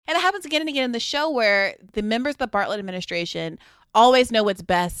happens again and again in the show where the members of the Bartlett administration always know what's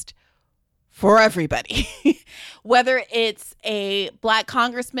best for everybody. Whether it's a black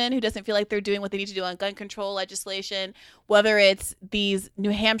congressman who doesn't feel like they're doing what they need to do on gun control legislation, whether it's these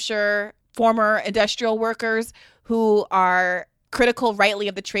New Hampshire former industrial workers who are critical rightly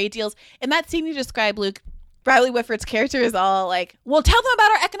of the trade deals. In that scene you described, Luke, Bradley Whitford's character is all like, well, tell them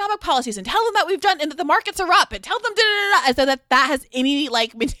about our economic policies and tell them that we've done and that the markets are up and tell them da-da-da-da, and so that has any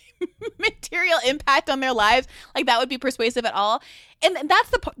like material impact on their lives, like that would be persuasive at all. And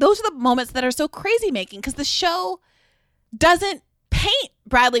those are the moments that are so crazy making, because the show doesn't paint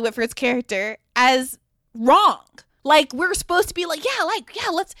Bradley Whitford's character as wrong. Like, we're supposed to be like,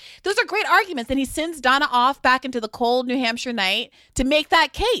 let's, those are great arguments. And he sends Donna off back into the cold New Hampshire night to make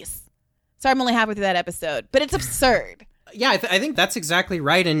that case. Sorry, I'm only halfway through that episode, but it's absurd. Yeah, I think that's exactly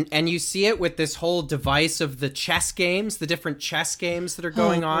right. And you see it with this whole device of the chess games, the different chess games that are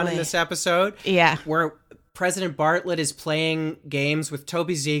going on in this episode. Yeah. Where President Bartlett is playing games with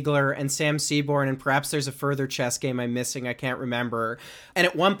Toby Ziegler and Sam Seaborn, and perhaps there's a further chess game I'm missing, I can't remember. And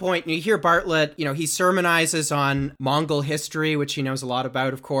at one point, you hear Bartlett, he sermonizes on Mongol history, which he knows a lot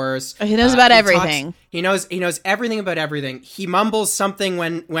about, of course. He knows about everything. He knows everything about everything. He mumbles something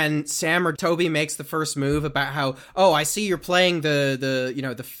when Sam or Toby makes the first move about how, oh, I see you're playing we're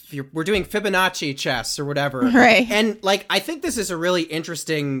doing Fibonacci chess or whatever. Right. And I think this is a really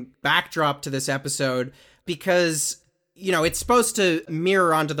interesting backdrop to this episode, because it's supposed to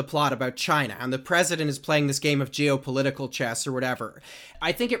mirror onto the plot about China, and the president is playing this game of geopolitical chess or whatever.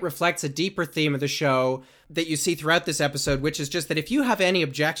 I think it reflects a deeper theme of the show that you see throughout this episode, which is just that if you have any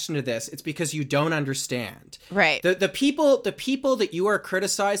objection to this, it's because you don't understand. Right. The people that you are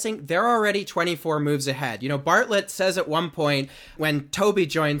criticizing, they're already 24 moves ahead. Bartlett says at one point when Toby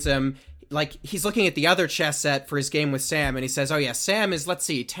joins him, he's looking at the other chess set for his game with Sam, and he says, oh yeah, Sam is,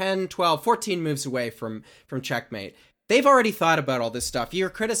 10, 12, 14 moves away from checkmate. They've already thought about all this stuff. You're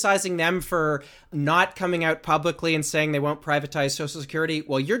criticizing them for not coming out publicly and saying they won't privatize Social Security.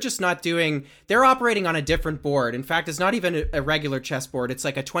 Well, you're just not they're operating on a different board. In fact, it's not even a regular chessboard. It's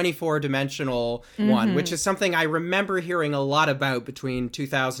like a 24-dimensional one, which is something I remember hearing a lot about between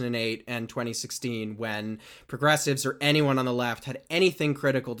 2008 and 2016, when progressives or anyone on the left had anything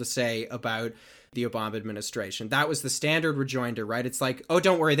critical to say about the Obama administration. That was the standard rejoinder, right? It's like, oh,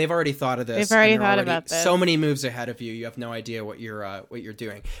 don't worry, they've already thought of this. They've already thought about this. So many moves ahead of you. You have no idea what you're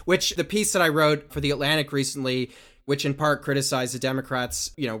doing. Which the piece that I wrote for The Atlantic recently, which in part criticized the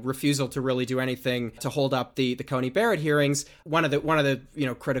Democrats' refusal to really do anything to hold up the Coney Barrett hearings. One of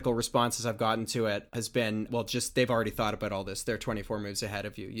the critical responses I've gotten to it has been, well, just they've already thought about all this. They're 24 moves ahead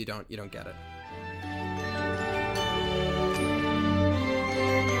of you. You don't get it.